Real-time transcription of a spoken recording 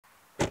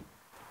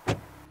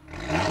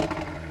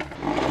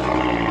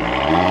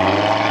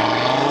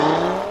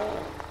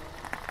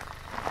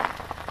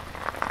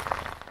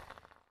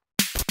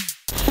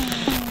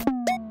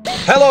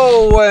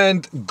Hello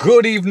and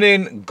good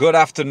evening, good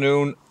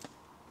afternoon.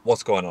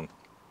 What's going on?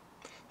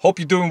 Hope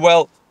you're doing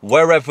well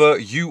wherever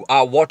you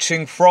are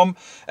watching from.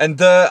 And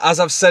as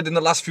I've said in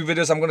the last few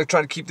videos, I'm going to try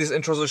to keep these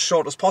intros as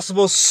short as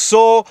possible.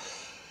 So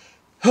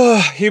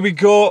here we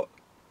go.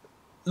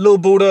 Lil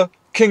Buddha,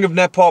 King of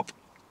Nephop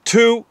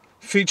 2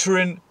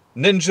 featuring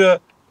Ninja,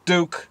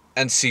 Duke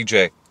and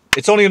CJ.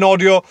 It's only an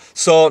audio,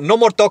 so no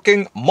more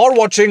talking, more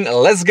watching.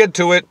 Let's get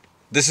to it.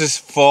 This is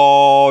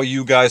for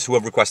you guys who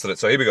have requested it.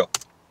 So here we go.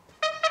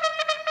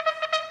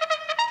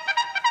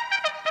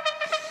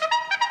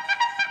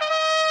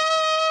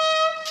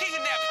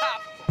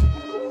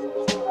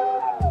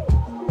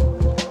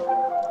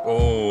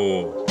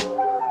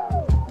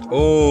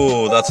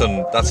 Oh, that's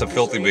a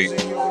filthy beat.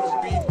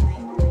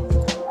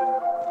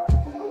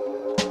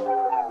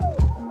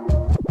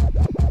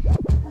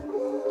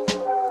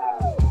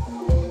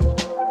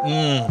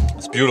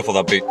 It's beautiful,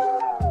 that beat.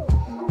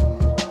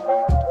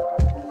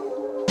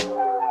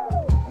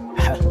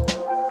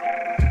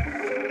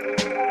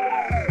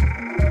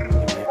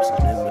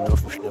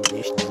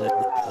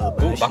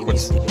 Ooh,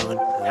 backwards.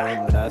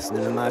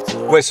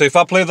 Wait, so if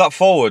I play that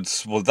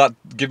forwards, will that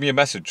give me a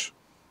message?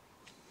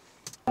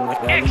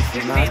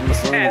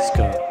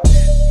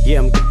 Yeah,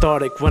 I'm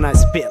cathartic when I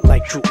spit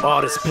like true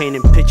artists,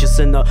 painting pictures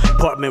in the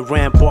apartment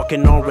ramp,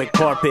 walking on red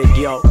carpet,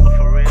 yo.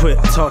 Quit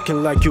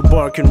talking like you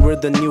barking, we're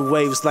the new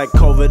waves like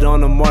COVID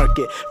on the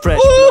market.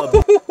 Fresh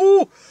blood.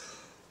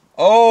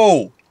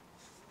 Oh,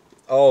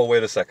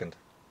 wait a second.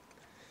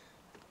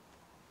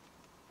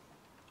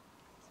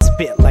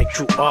 Spit like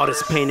true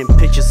artists, painting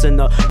pictures in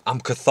the I'm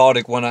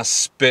cathartic when I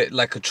spit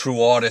like a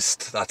true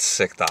artist. That's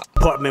sick, that.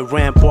 Apartment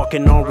ramp,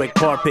 walking on red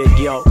carpet,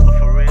 yo.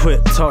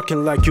 Quit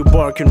talking like you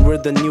barking, we're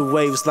the new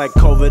waves like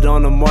COVID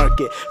on the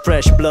market.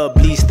 Fresh blood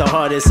bleeds the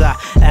hardest, I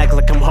act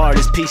like I'm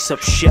hardest, piece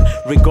of shit.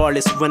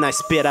 Regardless, when I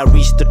spit, I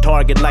reach the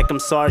target like I'm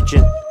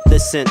sergeant.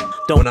 Listen,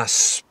 don't. When I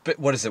spit,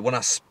 what is it? When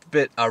I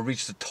spit, I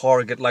reach the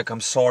target like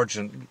I'm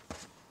sergeant.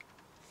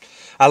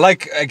 I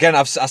like, again,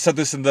 I said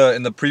this in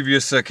the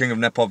previous King of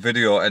Nephop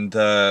video, and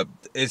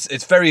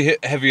it's very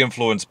heavy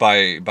influenced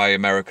by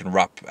American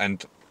rap,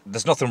 and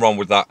there's nothing wrong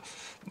with that.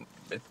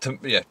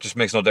 Yeah, just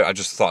makes no difference. I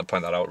just thought I'd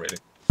point that out, really.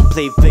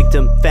 Play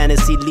victim,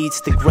 fantasy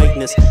leads to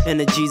greatness.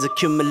 Energies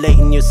accumulate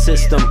in your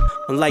system.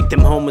 Unlike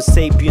them Homo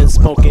sapiens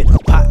smoking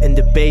pot in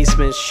the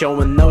basement,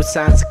 showing no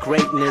signs of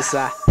greatness.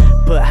 I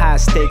put high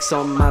stakes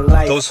on my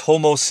life. Those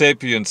Homo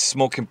sapiens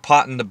smoking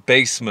pot in the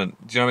basement.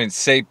 Do you know what I mean?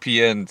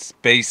 Sapiens,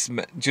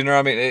 basement. Do you know what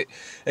I mean?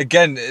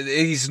 Again,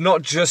 he's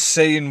not just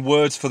saying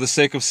words for the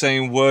sake of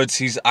saying words.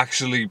 He's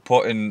actually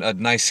putting a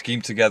nice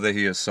scheme together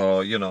here.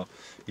 So, you know.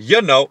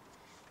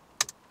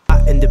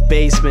 In the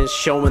basement,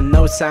 showing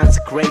no signs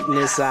of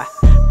greatness. I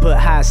put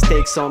high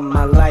stakes on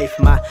my life.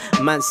 My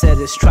mindset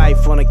is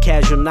strife. On a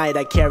casual night,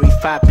 I carry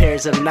 5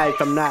 pairs of knife.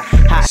 I'm not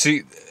high.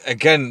 See,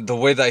 again, the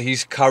way that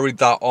he's carried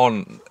that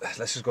on.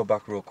 Let's just go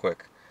back real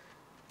quick.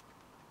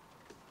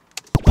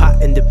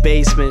 In the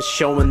basement,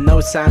 showing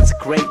no signs of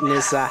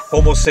greatness.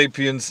 Homo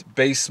sapiens,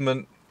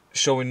 basement,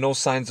 showing no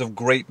signs of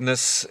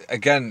greatness.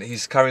 Again,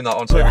 he's carrying that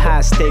on. Put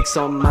high stakes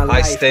on my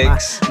life. High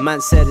stakes. My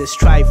mindset is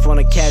strife. On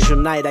a casual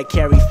night, I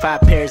carry 5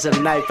 pairs of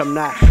knife. I'm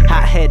not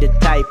hot-headed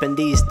type, and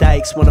these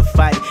dykes wanna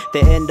fight.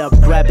 They end up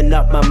grabbing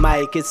up my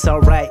mic. It's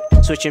alright.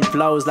 Switching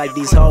flows like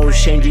these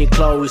hoes, changing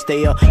clothes.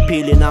 They are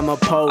peeling, I'm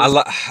opposed.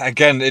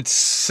 Again, it's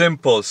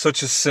simple.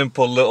 Such a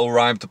simple little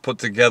rhyme to put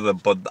together,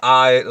 but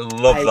I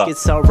love that.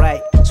 It's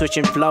alright.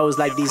 Switching flows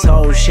like these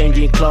hoes,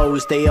 changing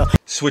clothes. They are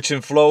switching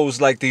flows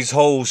like these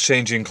hoes,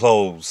 changing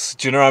clothes.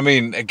 Do you know what I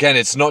mean? Again,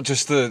 it's not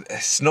just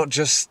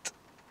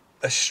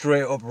a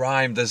straight up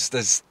rhyme.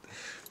 There's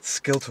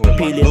skill to it,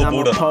 man. I'm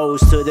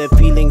opposed to their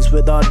feelings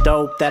with all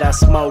dope that I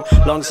smoke.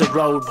 Lungs a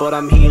road, but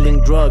I'm healing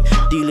drug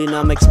dealing.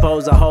 I'm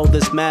exposed. I hold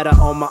this matter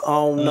on my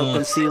own. No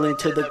concealing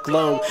to the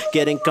globe.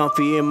 Getting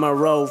comfy in my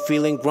row.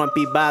 Feeling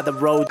grumpy by the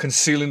road.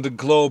 Concealing the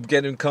globe.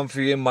 Getting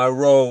comfy in my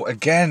row.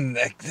 Again,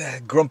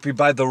 grumpy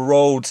by the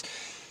roads.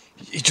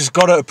 You just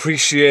gotta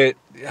appreciate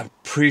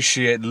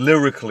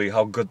lyrically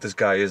how good this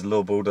guy is,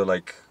 Lil Buddha.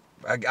 Like,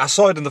 I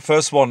saw it in the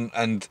first one,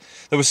 and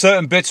there were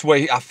certain bits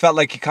where I felt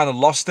like he kind of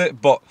lost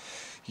it, but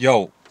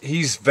yo,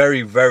 he's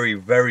very, very,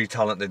 very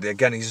talented.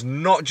 Again, he's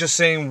not just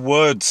saying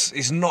words.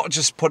 He's not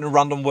just putting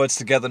random words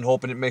together and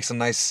hoping it makes a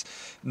nice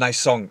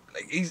song.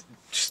 Like, he's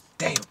just,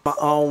 damn. My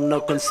own,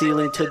 no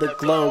concealing to the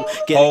globe.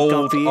 Getting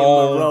comfy in my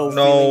road.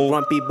 Feeling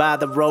grumpy by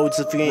the roads.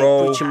 If you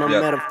ain't preaching my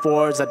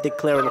metaphors, I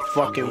declare it a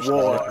fucking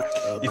war.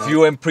 If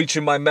you ain't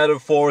preaching my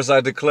metaphors,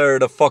 I declare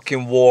it a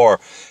fucking war.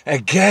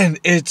 Again,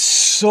 it's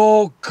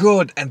so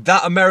good. And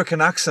that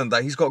American accent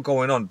that he's got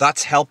going on,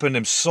 that's helping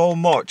him so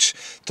much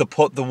to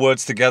put the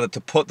words together, to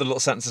put the little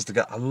sentences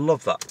together. I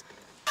love that.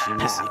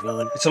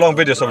 It's a long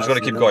video, so I'm just going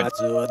to keep going. I'm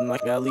moving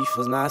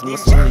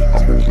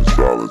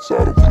silence,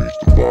 I don't preach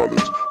the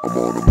violence. I'm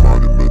on a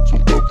monumental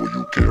level,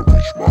 you can't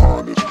reach my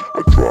highness.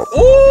 I drop.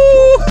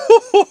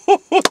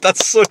 Ooh,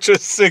 that's such a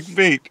sick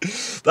beat.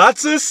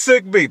 That's a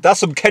sick beat. That's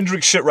some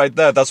Kendrick shit right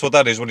there. That's what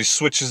that is, when he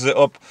switches it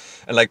up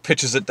and like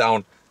pitches it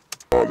down.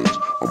 I'm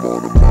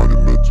on a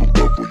monumental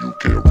level, level, you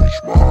can't reach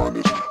my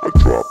highness. I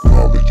drop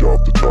knowledge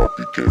off the top,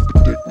 you can't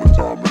predict my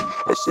timing.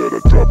 I said I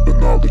drop the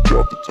knowledge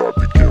off the top,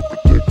 you can't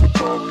predict my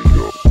timing,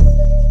 yo.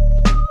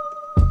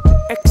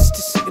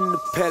 Ecstasy in the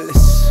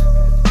palace.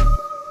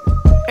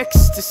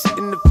 Ecstasy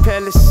in the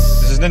palace.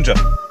 This is Ninja.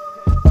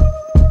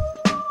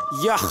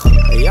 Yeah,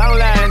 young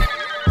lion.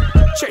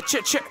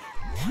 Check.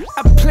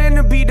 I plan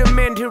to be the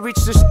man to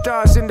reach the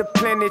stars in the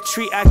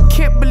planetary. I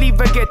can't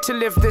believe I get to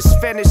live this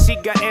fantasy.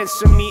 God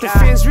answer me. The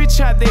fans reach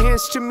out their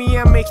hands to me.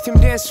 I make them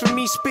dance for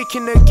me.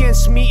 Speaking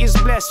against me is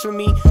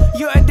blasphemy.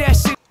 Your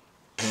audacity.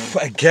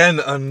 Again,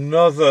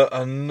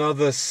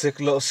 another sick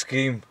little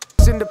scheme.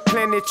 In the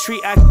planetary,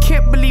 I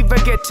can't believe I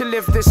get to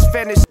live this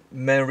fantasy.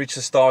 Man, reach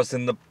the stars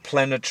in the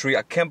planetary.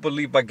 I can't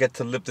believe I get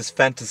to live this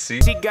fantasy.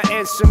 God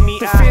answer me.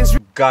 The fans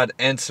God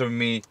answer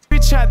me.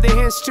 Reach out their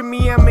hands to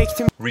me. I make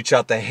them reach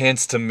out their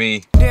hands to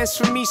me. Dance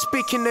for me.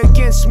 Speaking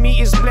against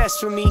me is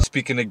blasphemy.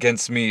 Speaking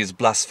against me is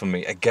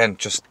blasphemy. Again,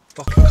 just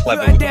fucking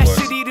clever Your with the words.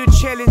 audacity to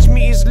challenge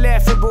me is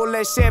laughable.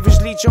 I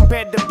savagely jump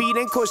at the beat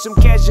and cause some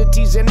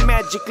casualties, and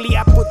magically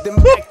I put them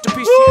back to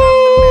peace. Yeah, I'm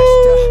the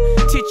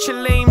master. Teach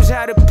your lames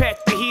how to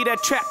pack the heat. I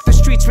trap the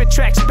streets with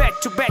tracks back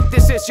to back.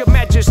 This is your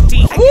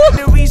majesty. I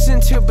got no reason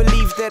to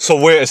believe that. So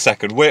wait a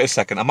second.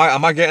 Am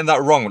I getting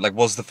that wrong? Like,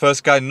 was the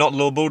first guy not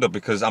Lil Buddha?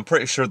 Because I'm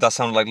pretty sure that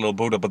sounded like Lil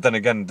Buddha. But then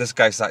again, this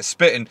guy's like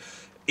spitting.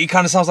 He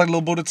kind of sounds like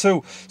Lil Buddha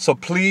too. So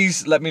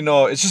please let me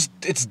know.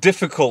 It's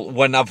difficult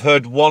when I've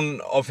heard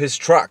one of his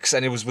tracks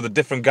and it was with a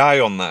different guy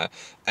on there,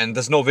 and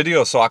there's no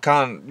video, so I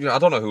can't. I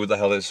don't know who the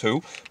hell is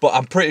who. But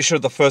I'm pretty sure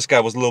the first guy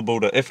was Lil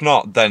Buddha. If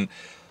not, then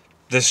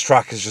this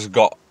track has just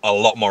got a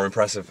lot more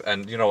impressive.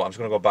 And you know what? I'm just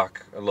gonna go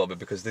back a little bit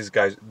because this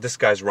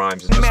guy's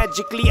rhymes are just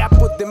magically I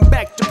put them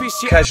back to peace.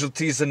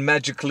 Casualties and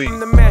magically. I'm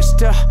the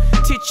master.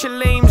 Teach your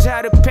lames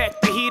how to pack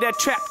the heat. I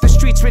trap the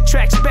streets with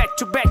tracks back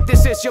to back.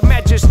 This is your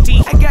majesty.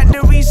 I got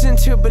no reason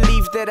to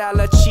believe that I'll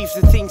achieve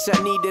the things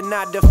I need, and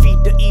I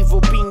defeat the evil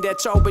being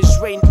that's always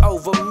reigned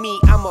over me.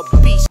 I'm a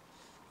beast.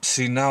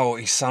 See, now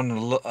he's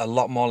sounding a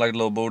lot more like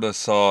Lil Buddha,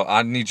 so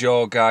I need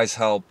your guys'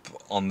 help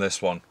on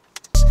this one.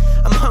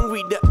 I'm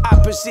hungry, the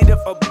opposite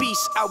of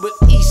obese. I will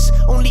eat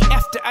only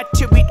after I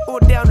tear it all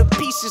down to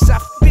pieces.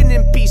 I've been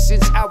in peace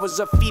since I was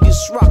a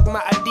fetus. Rock my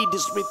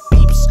Adidas with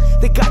peeps.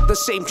 They got the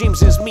same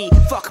dreams as me.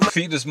 Fuck my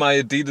fetus,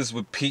 my Adidas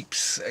with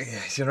peeps.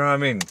 You know what I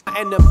mean?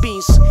 And the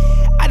beast.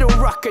 I don't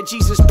rock a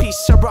Jesus piece.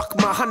 I rock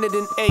my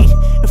 108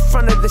 in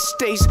front of the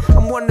stage.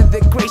 I'm one of the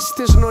greats.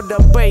 There's no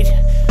debate.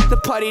 The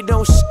party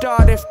don't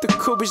start if the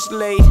crew is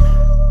late.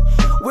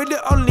 We're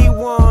the only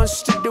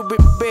ones to do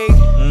it big.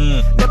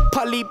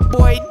 Nepali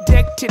boy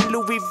decked in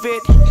Louis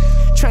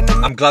Vuitton.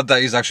 I'm glad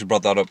that he's actually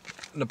brought that up.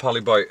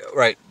 Nepali boy.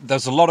 Right,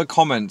 there's a lot of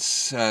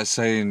comments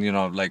saying, you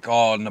know, like,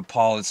 oh,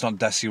 Nepal, it's not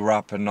Desi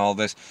rap and all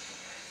this.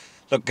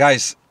 Look,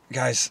 guys,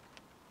 this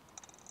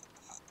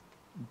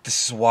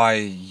is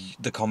why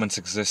the comments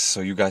exist,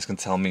 so you guys can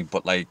tell me.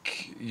 But,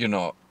 like, you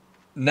know,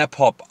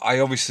 Nephop, I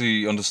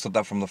obviously understood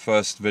that from the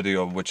first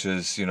video, which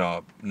is, you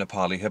know,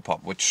 Nepali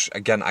hip-hop, which,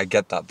 again, I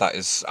get that. That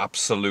is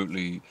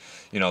absolutely,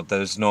 you know,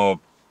 there's no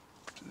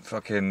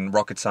fucking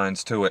rocket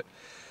science to it.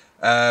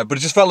 But it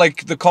just felt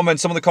like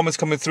some of the comments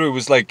coming through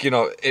was like, you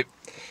know,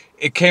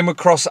 it came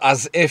across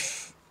as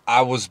if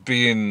I was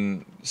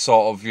being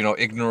sort of, you know,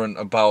 ignorant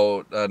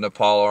about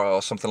Nepal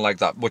or something like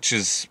that, which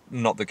is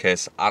not the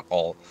case at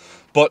all.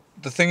 But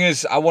the thing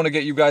is, I want to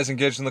get you guys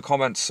engaged in the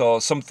comments, so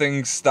some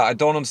things that I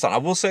don't understand, I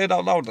will say it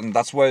out loud, and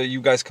that's where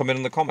you guys come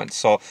in the comments.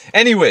 So,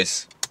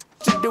 anyways.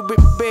 To do it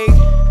big.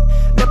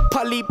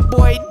 Nepali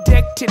boy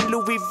decked in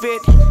Louis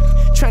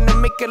Vuitton. Trying to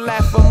make a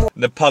laugh of more.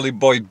 Nepali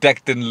boy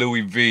decked in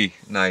Louis V.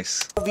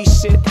 Nice. We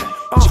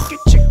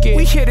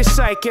here to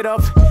psych it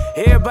up.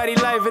 Everybody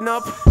liven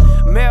up.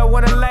 Man,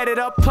 wanna light it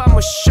up. I'm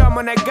a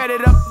shaman, I got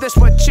it up. That's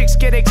what chicks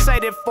get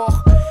excited for.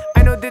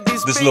 I know that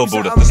these babes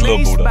are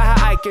amazed by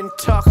how I can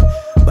talk,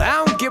 but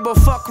I don't give a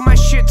fuck, my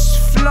shit's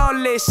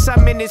flawless.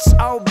 I'm in its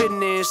all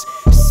business.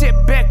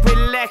 Sit back,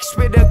 relax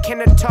with a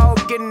can of tall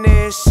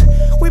Guinness.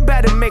 We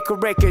better make a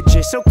record,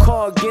 just so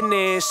call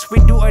Guinness. We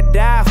do or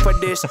die for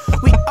this.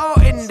 We all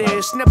in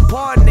this.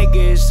 Nepal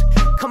niggas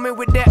coming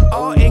with that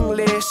all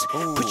English.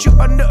 Put you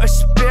under a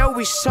spell,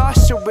 we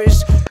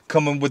sorcerers.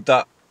 Coming with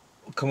that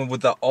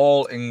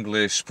all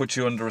English. Put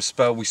you under a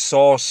spell, we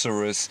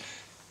sorcerers.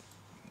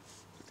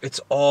 It's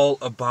all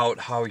about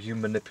how you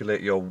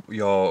manipulate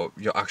your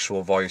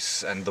actual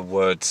voice and the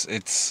words.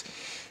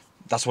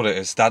 That's what it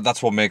is.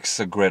 That's what makes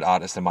a great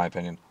artist, in my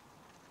opinion.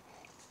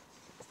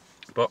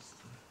 But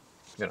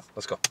you know,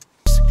 let's go.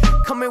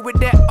 Coming with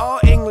that all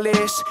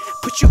English.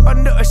 Put you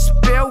under a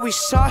spell, we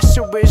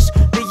sorcerers.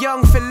 The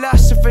young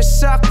philosopher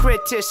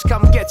Socrates,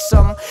 come get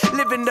some.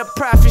 Living the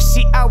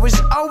prophecy, I was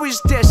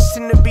always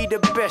destined to be the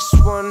best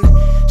one.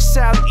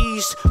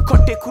 Southeast,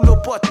 Kote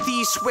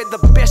Kulopotis, where the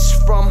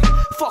best from.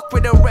 Fuck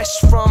where the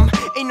rest from.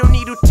 Ain't no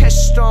need to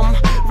test them.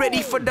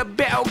 Ready for the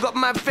battle, got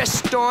my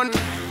vest on.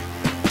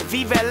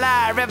 Vive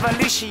la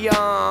revolution.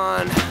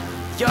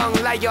 Young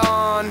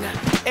lion.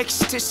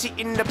 Ecstasy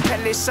in the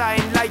palace, I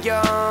ain't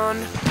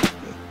lion.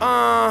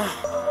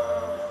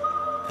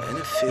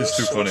 it feels It's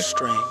too so funny.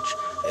 strange.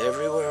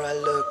 Everywhere I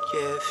look,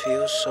 yeah, it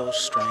feels so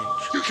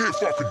strange. You can't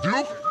fucking do.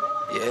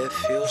 Yeah, it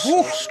feels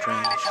so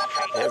strange.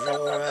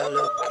 Everywhere I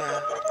look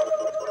at.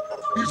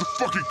 He's a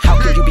fucking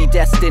How could you be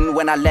destined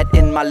when I let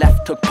in my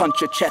left hook,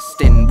 punch your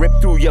chest in, rip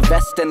through your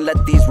vest and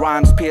let these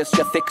rhymes pierce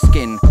your thick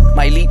skin?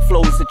 My elite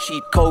flow's a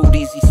cheat code,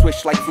 easy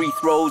swish like free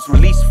throws,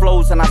 release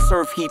flows and I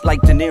serve heat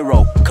like De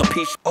Niro.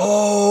 Capiche?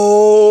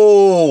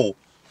 Oh,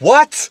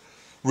 what?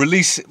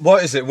 Release,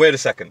 what is it? Wait a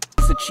second.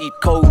 It's a cheat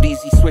code,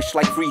 easy swish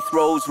like free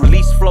throws,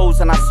 release flows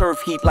and I serve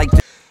heat like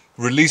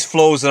Release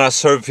flows and I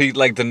serve heat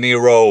like De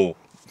Niro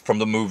from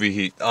the movie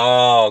Heat.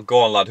 Oh, go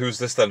on, lad. Who's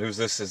this then? Who's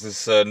this? Is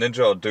this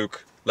Ninja or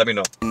Duke? Let me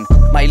know.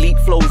 My elite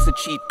flow's a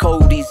cheat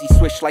code, easy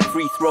swish like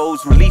free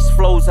throws, release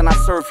flows and I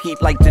serve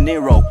heat like De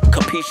Niro.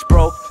 Capiche,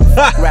 bro?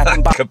 Fuck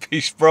rapping by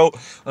Capiche, bro?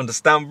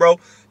 Understand, bro?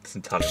 It's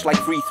Italian. like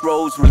free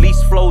throws,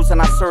 release flows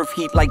and I serve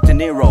heat like De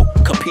Niro.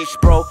 Capiche,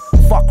 bro?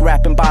 Fuck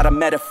rapping by the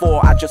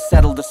metaphor, I just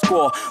settled the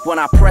score. When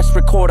I press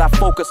record, I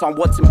focus on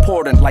what's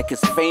important, like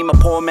his fame, a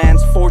poor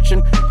man's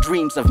fortune,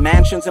 dreams of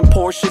mansions and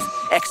Porsches.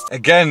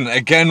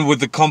 Again with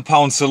the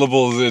compound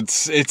syllables,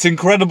 it's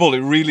incredible.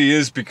 It really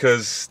is,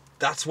 because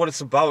that's what it's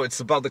about. It's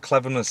about the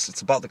cleverness.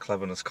 It's about the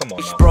cleverness. Come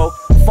on now. Bro,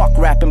 fuck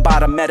rapping by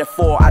the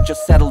metaphor, I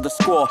just settled the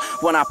score.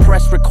 When I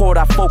press record,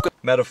 I focus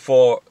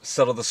Metaphor,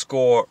 settle the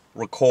score,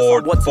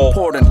 record. on what's full.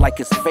 important, like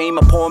his fame,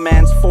 a poor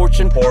man's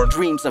fortune,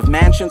 dreams of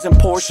mansions and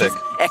Porsches. Sick.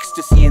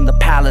 Ecstasy in the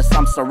palace,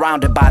 I'm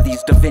surrounded by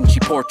these Da Vinci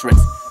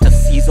portraits. Does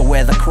Caesar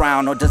wear the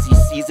crown or does he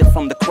seize it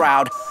from the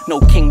crowd? No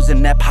kings in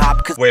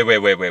Nephop, cause Wait,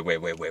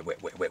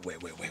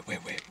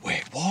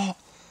 what?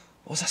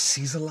 What was that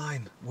Caesar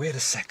line? Wait a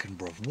second,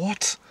 bro.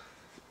 What?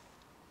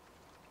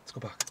 Let's go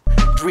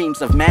back.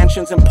 dreams of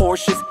mansions and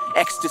Porsches.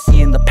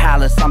 Ecstasy in the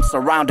palace, I'm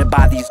surrounded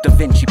by these Da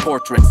Vinci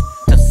portraits.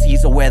 Does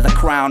Caesar wear the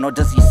crown or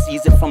does he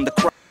seize it from the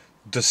crowd?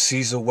 Does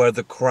Caesar wear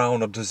the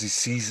crown or does he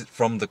seize it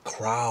from the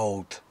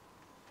crowd?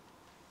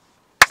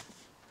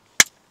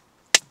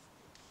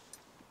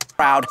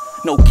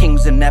 No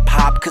kings in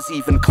Nephop, cause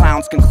even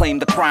clowns can claim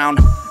the crown.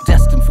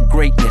 Destined for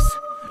greatness,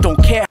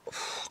 don't care.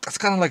 That's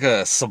kind of like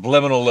a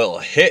subliminal little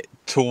hit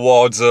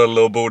towards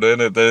Lil Buddha,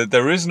 innit?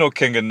 There is no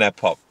king in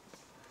Nephop.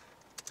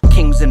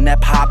 Kings in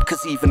Nephop,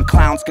 cause even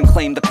clowns can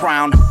claim the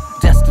crown.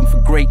 Destined for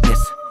greatness,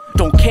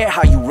 don't care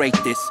how you rate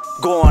this.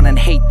 Go on and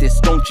hate this,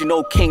 don't you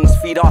know kings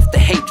feed off the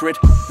hatred?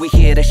 We're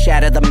here to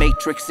shatter the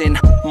matrix in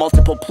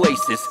multiple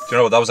places. Do you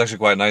know what, that was actually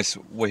quite nice.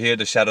 We're here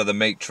to shatter the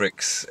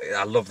matrix.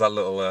 I love that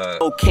little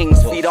Oh,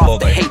 kings feed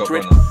off the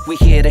hatred. We're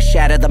here to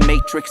shatter the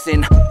matrix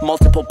in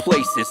multiple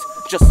places,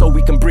 just so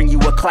we can bring you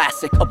a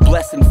classic. A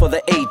blessing for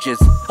the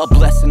ages, a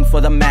blessing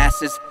for the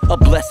masses, a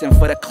blessing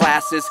for the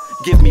classes.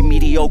 Give me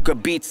mediocre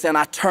beats and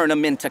I turn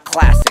them into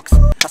classics.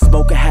 I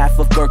smoke a half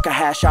of Gurkha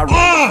hash, I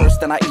roll the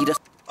first and I eat a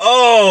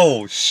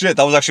Oh shit,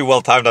 that was actually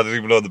well timed. I didn't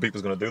even know the beat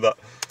was gonna do that.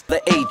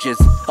 the ages,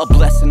 a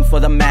blessing for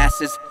the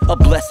masses, a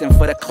blessing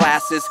for the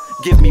classes.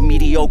 Give me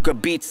mediocre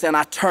beats and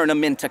I turn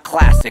them into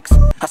classics.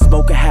 I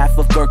smoke a half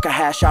of Gurkha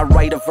hash, I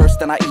write a verse,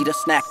 then I eat a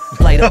snack.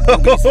 Light up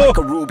rubies like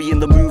a ruby in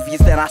the movies,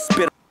 then I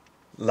spit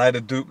Light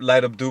up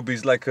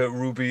doobies like a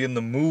ruby in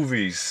the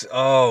movies.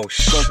 Oh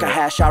shit. Gurkha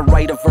hash, I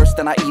write a verse,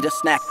 then I eat a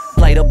snack.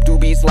 Light up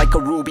doobies like a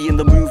ruby in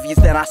the movies,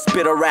 then I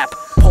spit a rap.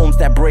 Poems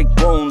that break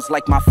bones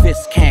like my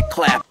fists can't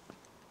clap.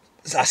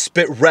 I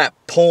spit rap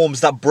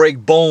poems that break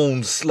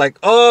bones. Like,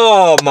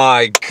 oh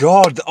my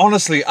god.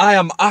 Honestly, I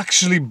am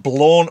actually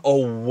blown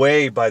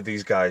away by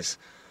these guys.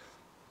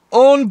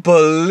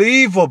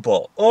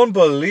 Unbelievable.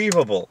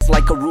 Unbelievable. It's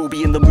like a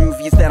ruby in the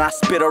movies, then I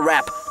spit a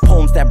rap.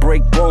 Poems that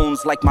break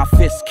bones like my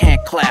fists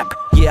can't clap.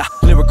 Yeah,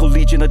 lyrical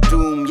Legion of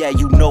Doom, yeah,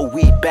 you know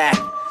we back.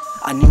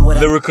 I knew what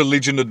Lyrical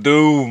Legion of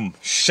Doom.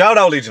 Shout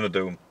out Legion of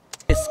Doom.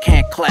 fists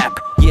can't clap.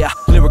 Yeah,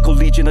 lyrical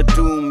Legion of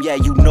Doom, yeah,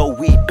 you know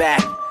we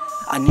back.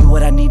 I knew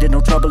what I needed, no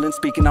trouble in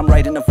speaking. I'm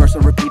writing a verse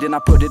and repeating. I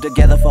put it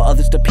together for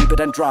others to peep it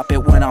and drop it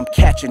when I'm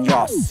catching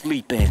y'all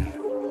sleeping.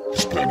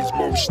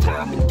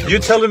 You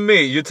telling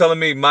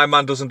me my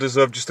man doesn't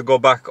deserve just to go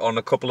back on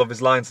a couple of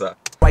his lines there?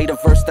 Write a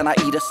verse, then I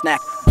eat a snack.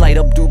 Light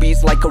up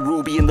doobies like a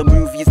ruby in the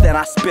movies, then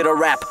I spit a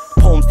rap.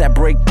 Poems that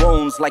break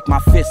bones like my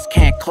fists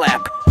can't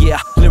clap. Yeah,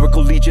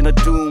 lyrical Legion of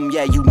Doom,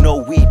 yeah, you know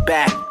we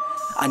back.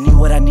 I knew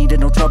what I needed,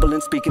 no trouble in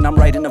speaking. I'm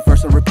writing a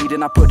verse and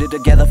repeating. I put it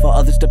together for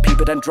others to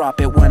peep it and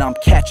drop it when I'm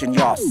catching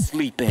y'all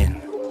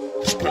sleeping.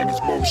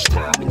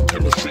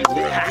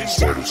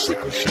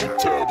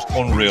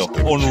 Unreal.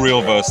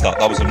 Unreal verse that.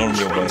 That was an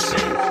unreal verse.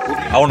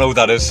 I don't know who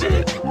that is.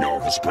 Now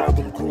his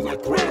problem grew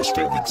like grass,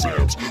 failed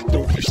exams.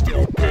 Though he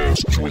still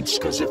passed drinks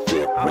cause it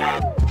fit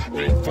rap.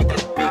 Aim for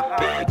that big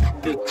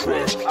bag, big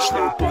crash.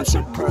 Snowballs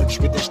and perks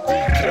with his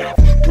decaf.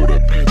 Put a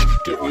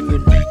bitch, get on your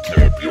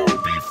kneecap. Yo,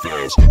 be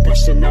fast,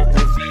 busting out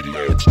my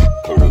V-legs.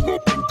 Puddle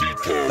up in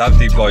decaf. That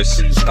deep voice,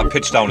 that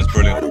pitch down is I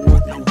brilliant. don't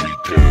want no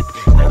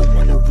recap. I don't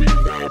want no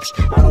relapse.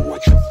 I don't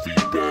want your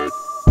feedback.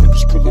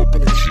 Just pull up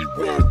in a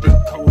G-Wag,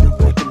 then coded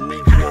like a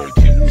maniac.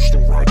 He used to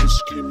ride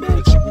his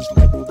schematics. It was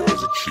labeled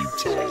as a cheap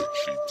tag.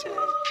 King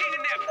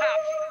of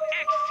Nephop,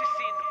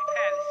 ecstasy in the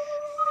palace.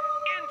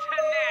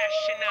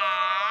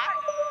 International.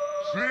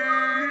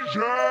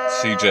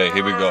 CJ,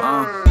 here we go.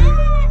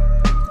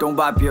 Don't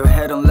bop your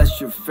head unless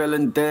you're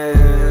feeling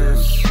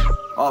this.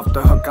 Off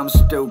the hook, I'm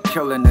still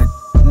killing it.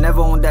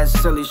 Never on that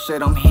silly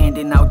shit, I'm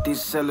handing out these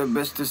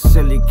syllabus to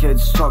silly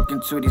kids, talking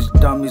to these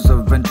dummies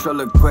of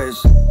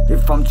ventriloquists.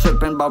 If I'm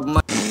tripping about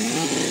money,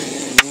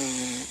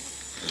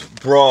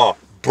 bruh,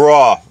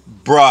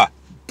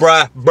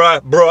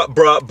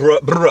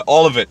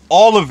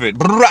 all of it,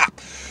 brah.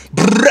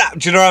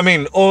 Do you know what I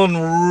mean?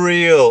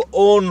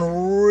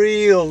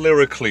 Unreal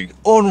lyrically,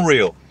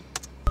 unreal.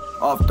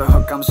 Off the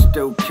hook, I'm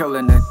still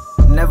killing it.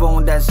 Never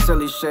on that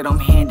silly shit, I'm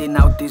handing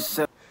out these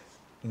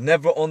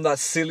Never on that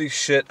silly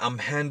shit, I'm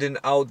handing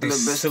out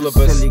these syllabus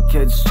to silly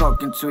kids,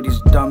 talking to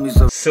these dummies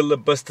of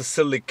syllabus to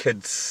silly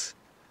kids.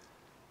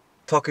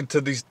 Talking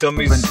to these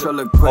dummies of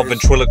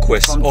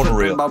ventriloquists.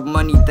 Unreal. About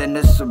money, then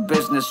it's a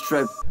business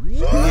trip.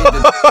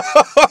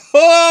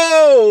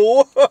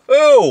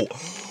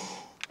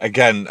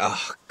 Again,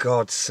 oh,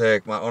 God's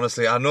sake, man.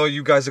 Honestly, I know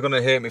you guys are going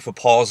to hate me for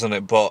pausing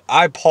it, but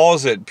I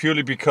pause it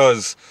purely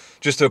because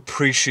just to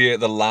appreciate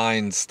the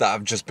lines that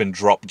have just been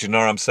dropped. Do you know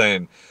what I'm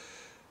saying?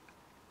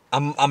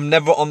 I'm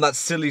never on that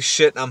silly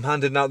shit. I'm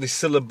handing out these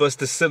syllabus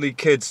to silly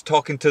kids,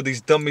 talking to these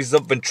dummies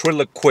of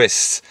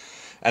ventriloquists.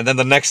 And then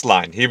the next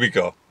line, here we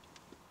go.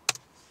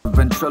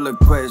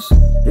 Ventriloquist.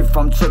 If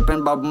I'm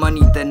tripping about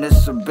money, then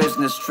it's a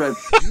business trip.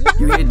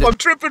 You hear I'm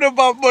tripping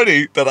about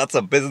money, then that's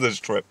a business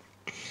trip.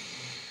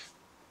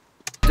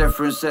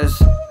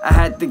 Differences. I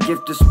had the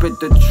gift to spit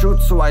the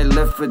truth, so I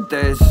live for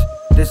this.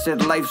 They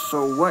said life,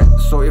 so what?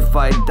 So if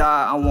I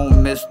die, I won't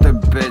miss the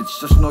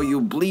bitch. Just know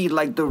you bleed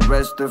like the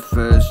rest of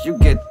us. You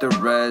get the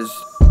rest.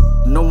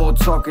 No more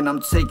talking, I'm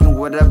taking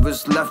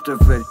whatever's left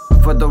of it.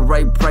 For the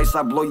right price,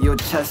 I blow your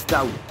chest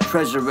out.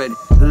 Treasure it.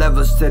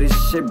 Levels to this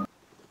shit.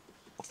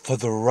 For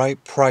the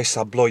right price,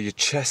 I blow your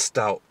chest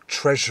out.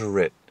 Treasure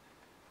it.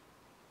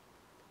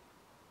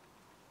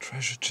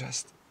 Treasure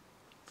chest.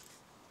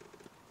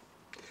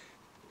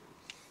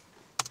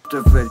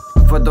 Of it.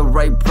 For the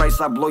right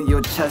price, I blow your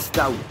chest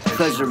out.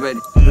 Treasure it.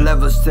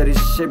 Levels to this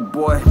shit,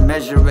 boy.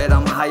 Measure it.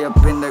 I'm high up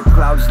in the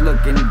clouds,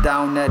 looking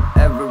down at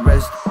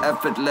Everest.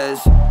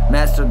 Effortless.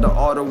 Mastered the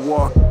art of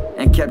war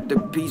and kept the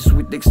peace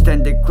with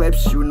extended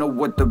clips. You know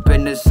what the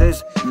business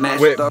is.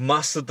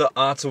 Mastered the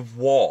art of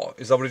war.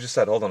 Is that what he just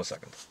said? Hold on a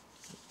second.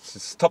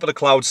 It's top of the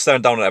clouds,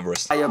 staring down at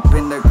Everest. High up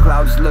in the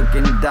clouds,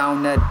 looking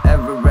down at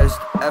Everest.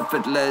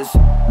 Effortless.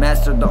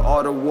 Mastered the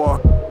art of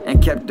war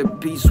and kept the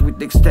peace with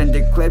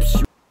extended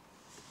clips.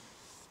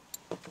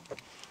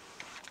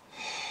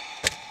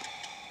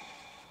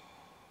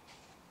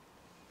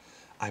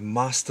 I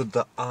mastered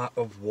the art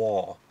of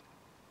war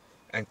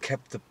and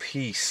kept the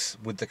peace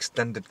with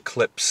extended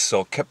clips.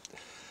 So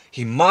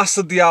he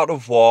mastered the art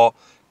of war,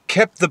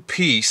 kept the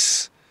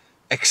peace,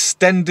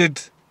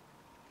 extended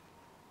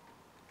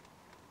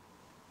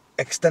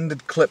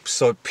clips.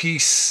 So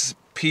peace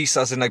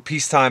as in like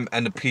peacetime,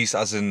 and a piece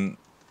as in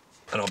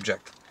an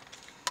object.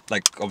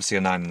 Like obviously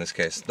a 9 in this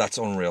case. That's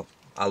unreal.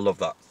 I love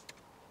that.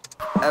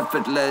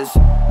 Effortless,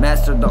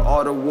 mastered the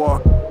art of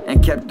war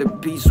and kept the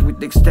peace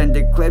with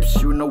extended clips.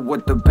 You know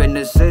what the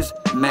business is.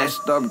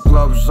 Masked up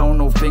gloves on,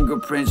 no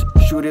fingerprints.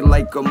 Shoot it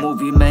like a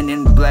movie, Men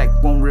in Black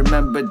won't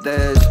remember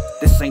this.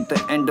 This ain't the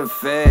end of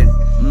it.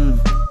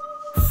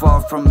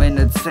 Far from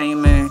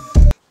entertainment.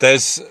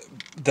 There's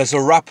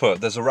a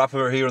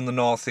rapper here in the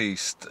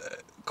Northeast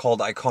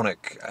called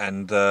Iconic,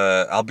 and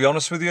I'll be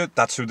honest with you,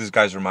 that's who this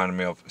guy's reminding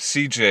me of.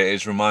 CJ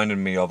is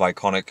reminding me of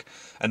Iconic,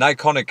 and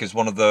Iconic is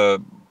one of the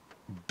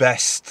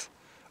best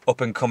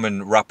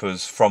up-and-coming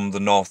rappers from the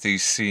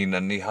Northeast scene,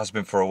 and he has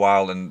been for a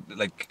while, and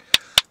like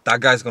that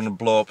guy's gonna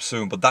blow up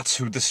soon. But that's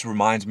who this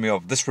reminds me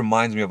of. This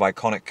reminds me of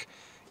Iconic.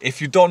 If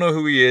you don't know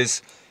who he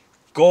is,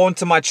 go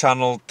onto my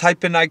channel,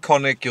 type in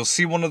Iconic. You'll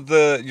see one of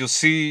the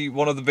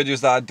videos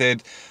that I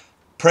did.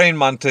 Praying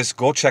Mantis,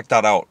 go check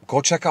that out.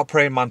 Go check out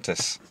Praying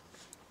Mantis.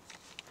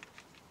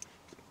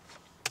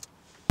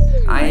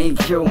 I ain't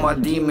killed my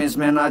demons,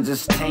 man, I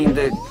just tamed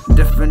it.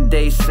 Different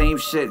day, same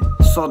shit.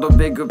 Saw the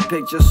bigger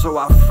picture, so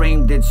I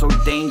framed it. So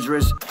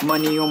dangerous,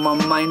 money on my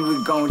mind,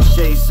 we gon'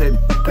 chase it.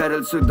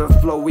 Pedal to the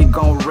flow, we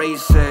gon'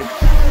 race it.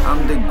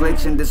 I'm the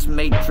glitch in this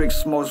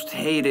matrix, most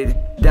hated.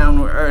 Down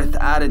to earth,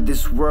 out of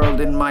this world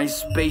in my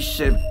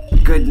spaceship.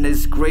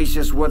 Goodness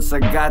gracious, what's a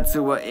god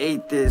to an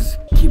atheist?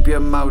 Keep your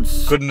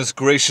mouth. Goodness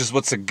gracious,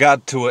 what's a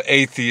god to an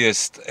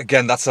atheist?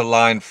 Again, that's a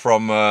line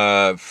from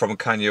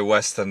Kanye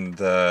West and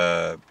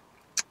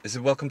is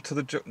it Welcome to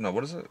the Jungle? No,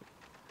 what is it?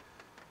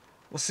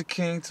 What's a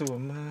king to a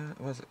man?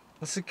 What is it?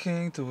 What's a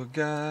king to a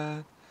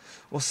god?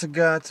 What's a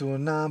god to a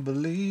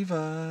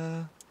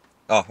non-believer?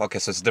 Oh, okay,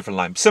 so it's a different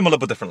line. Similar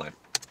but different line.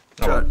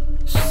 Oh.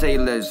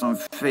 Sailors, I'm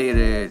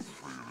faded.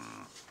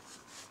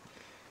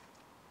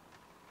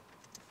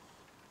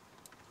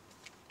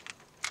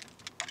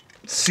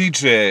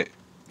 CJ,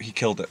 he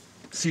killed it.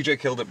 CJ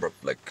killed it, bro.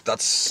 Like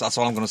that's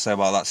all I'm gonna say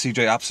about that.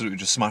 CJ absolutely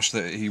just smashed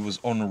it. He was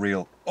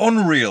unreal.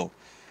 Unreal.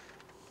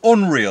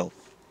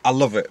 I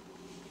love it.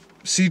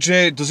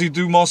 CJ, does he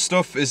do more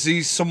stuff? Is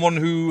he someone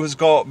who has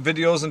got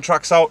videos and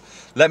tracks out?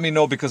 Let me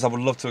know, because I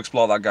would love to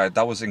explore that guy.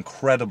 That was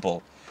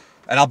incredible.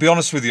 And I'll be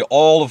honest with you,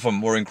 all of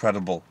them were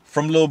incredible.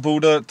 From Lil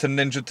Buddha to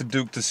Ninja to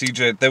Duke to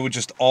CJ, they were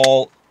just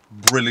all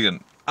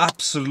brilliant.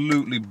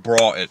 Absolutely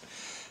brought it.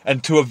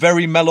 And to a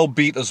very mellow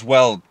beat as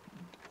well,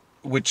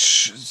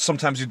 which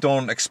sometimes you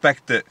don't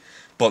expect it,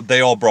 but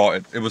they all brought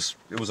it. It was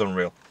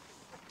unreal.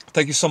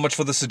 Thank you so much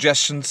for the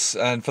suggestions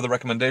and for the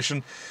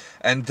recommendation.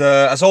 And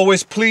as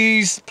always,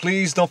 please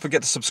don't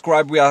forget to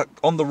subscribe. We are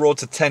on the road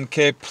to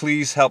 10K.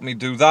 Please help me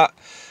do that.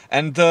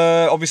 And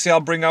obviously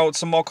I'll bring out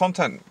some more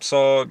content.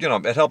 So, you know,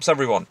 it helps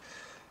everyone.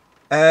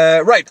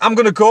 Right, I'm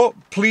going to go.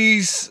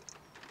 Please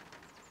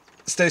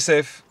stay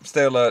safe,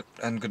 stay alert,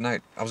 and good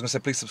night. I was going to say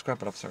please subscribe,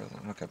 but I'm sorry.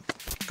 Okay.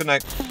 Good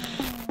night.